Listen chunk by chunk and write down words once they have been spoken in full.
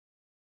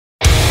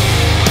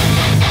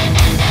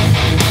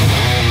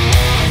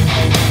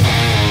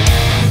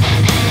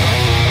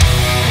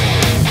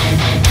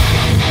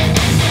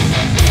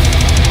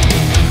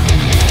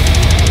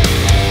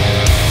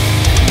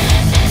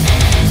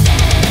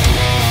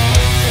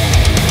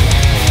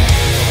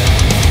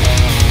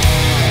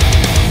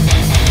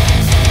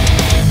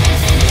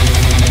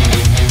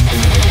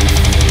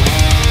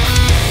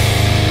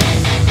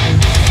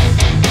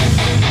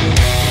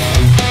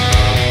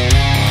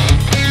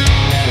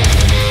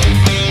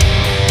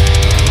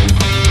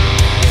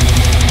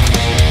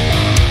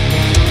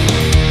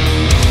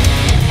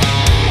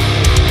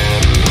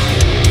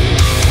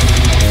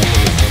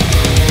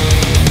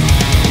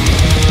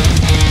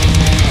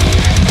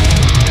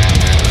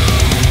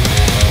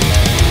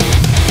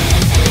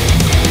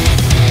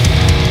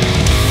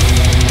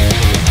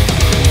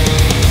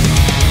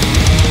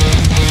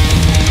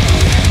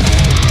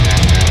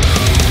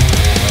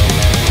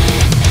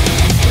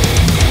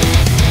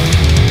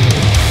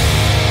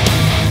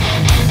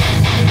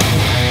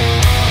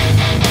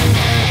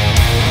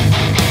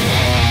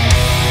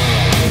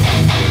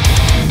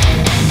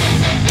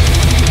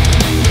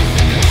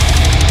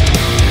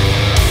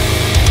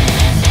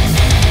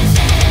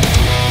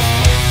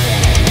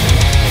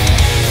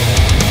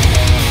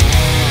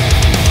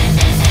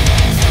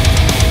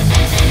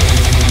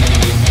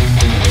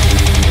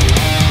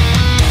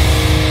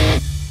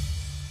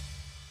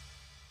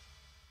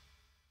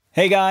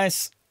Hey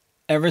guys!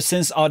 Ever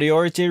since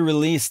Audiority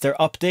released their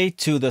update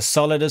to the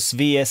Solidus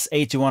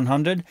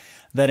VS8100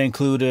 that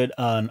included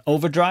an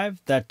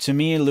overdrive that to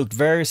me looked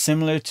very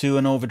similar to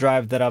an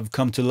overdrive that I've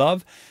come to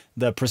love,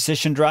 the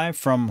Precision Drive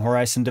from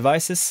Horizon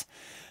Devices,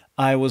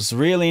 I was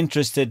really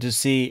interested to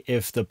see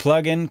if the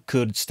plugin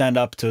could stand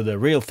up to the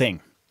real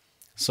thing.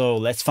 So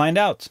let's find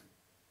out.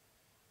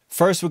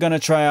 First we're going to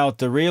try out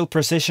the real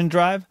Precision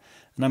Drive,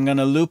 and I'm going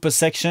to loop a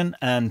section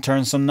and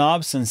turn some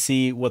knobs and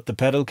see what the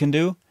pedal can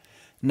do.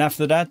 And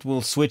after that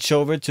we'll switch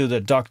over to the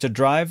Dr.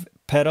 Drive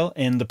pedal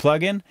in the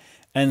plugin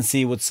and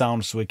see what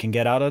sounds we can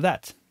get out of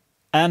that.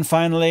 And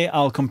finally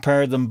I'll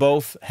compare them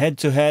both head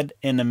to head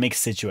in a mix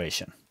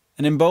situation.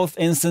 And in both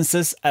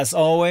instances, as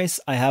always,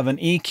 I have an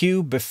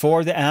EQ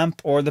before the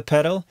amp or the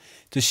pedal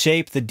to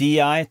shape the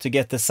DI to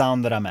get the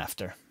sound that I'm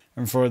after.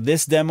 And for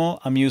this demo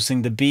I'm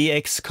using the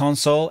BX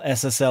Console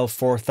SSL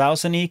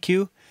 4000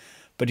 EQ,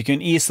 but you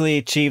can easily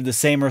achieve the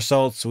same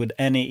results with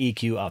any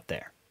EQ out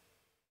there.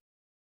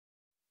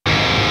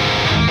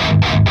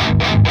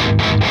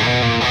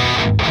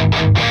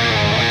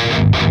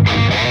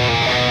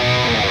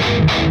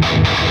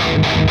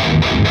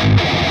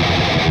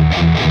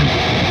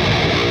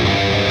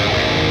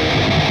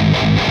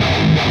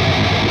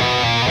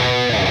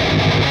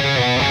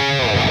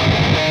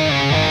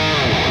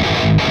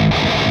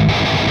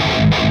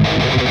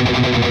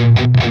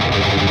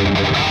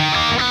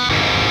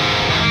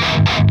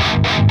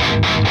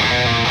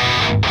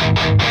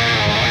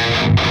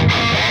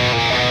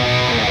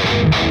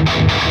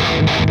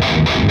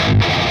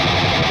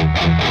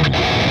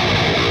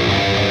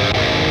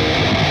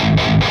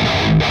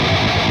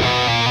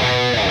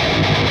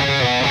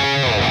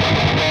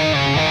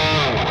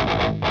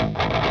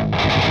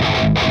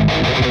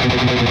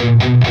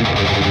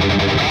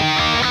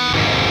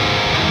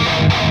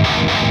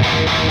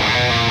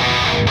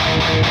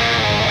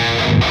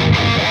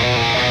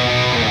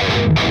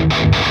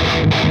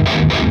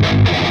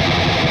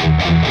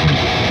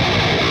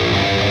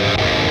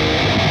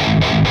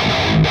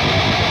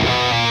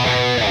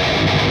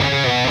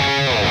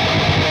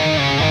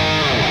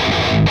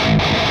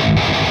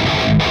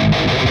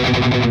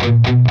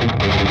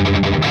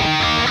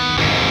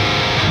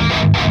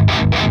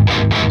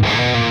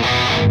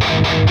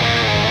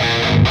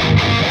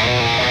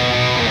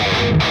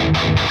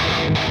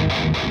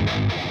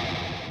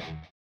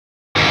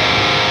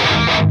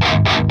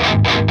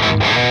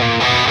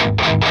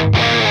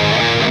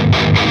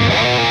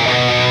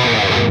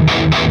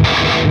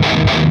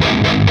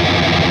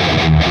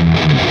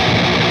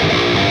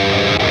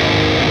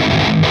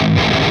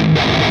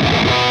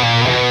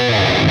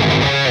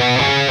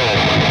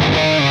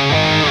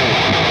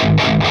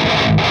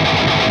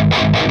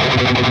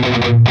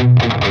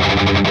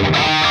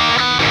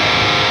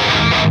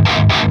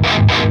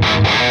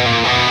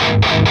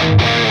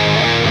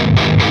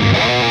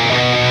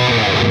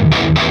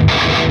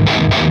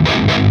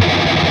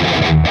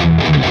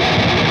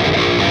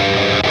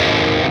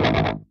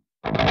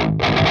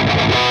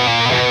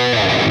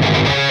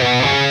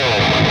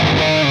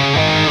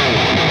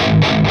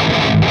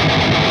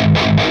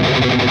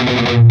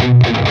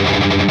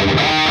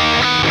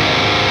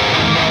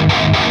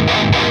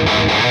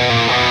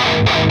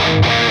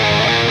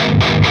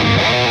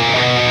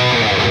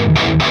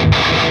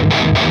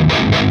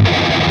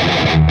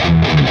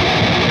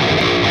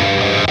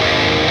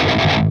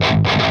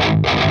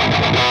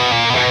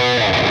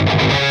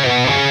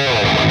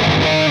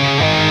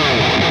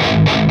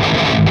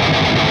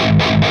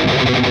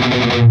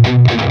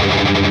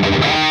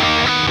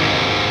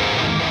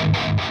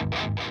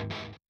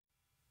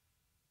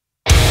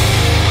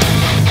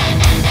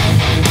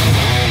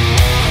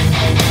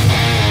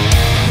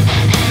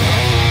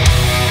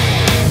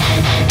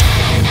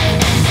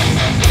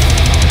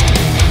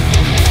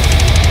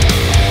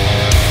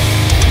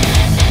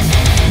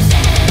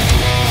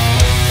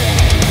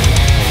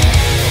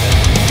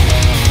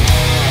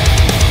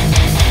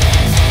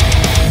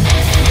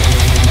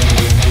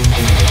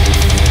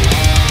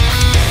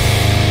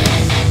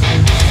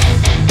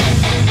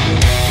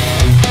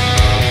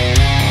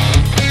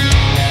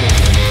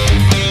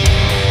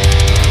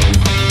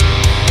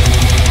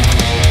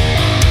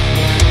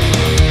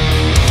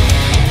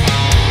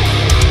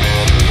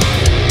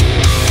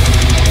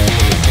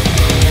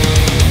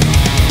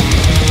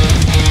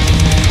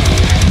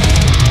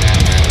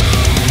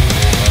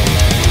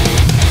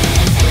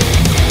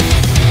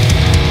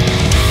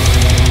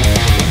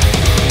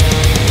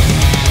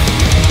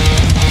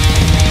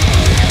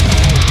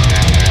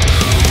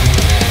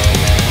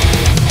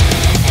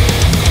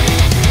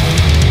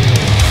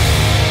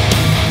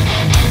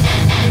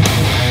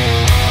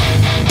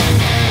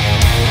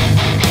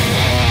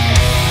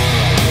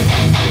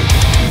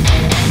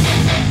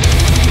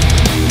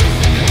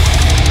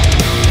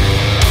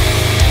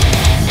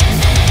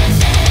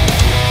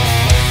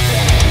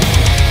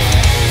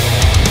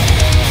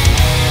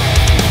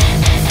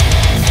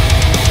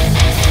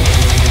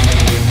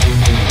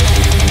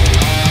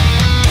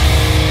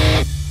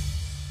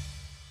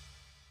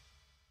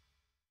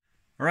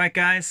 Alright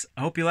guys,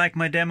 I hope you like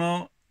my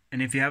demo.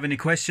 And if you have any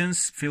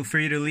questions, feel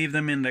free to leave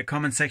them in the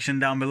comment section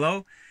down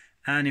below.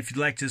 And if you'd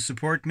like to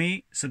support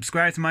me,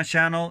 subscribe to my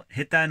channel,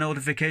 hit that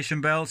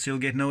notification bell so you'll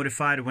get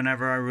notified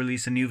whenever I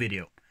release a new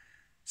video.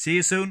 See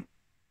you soon!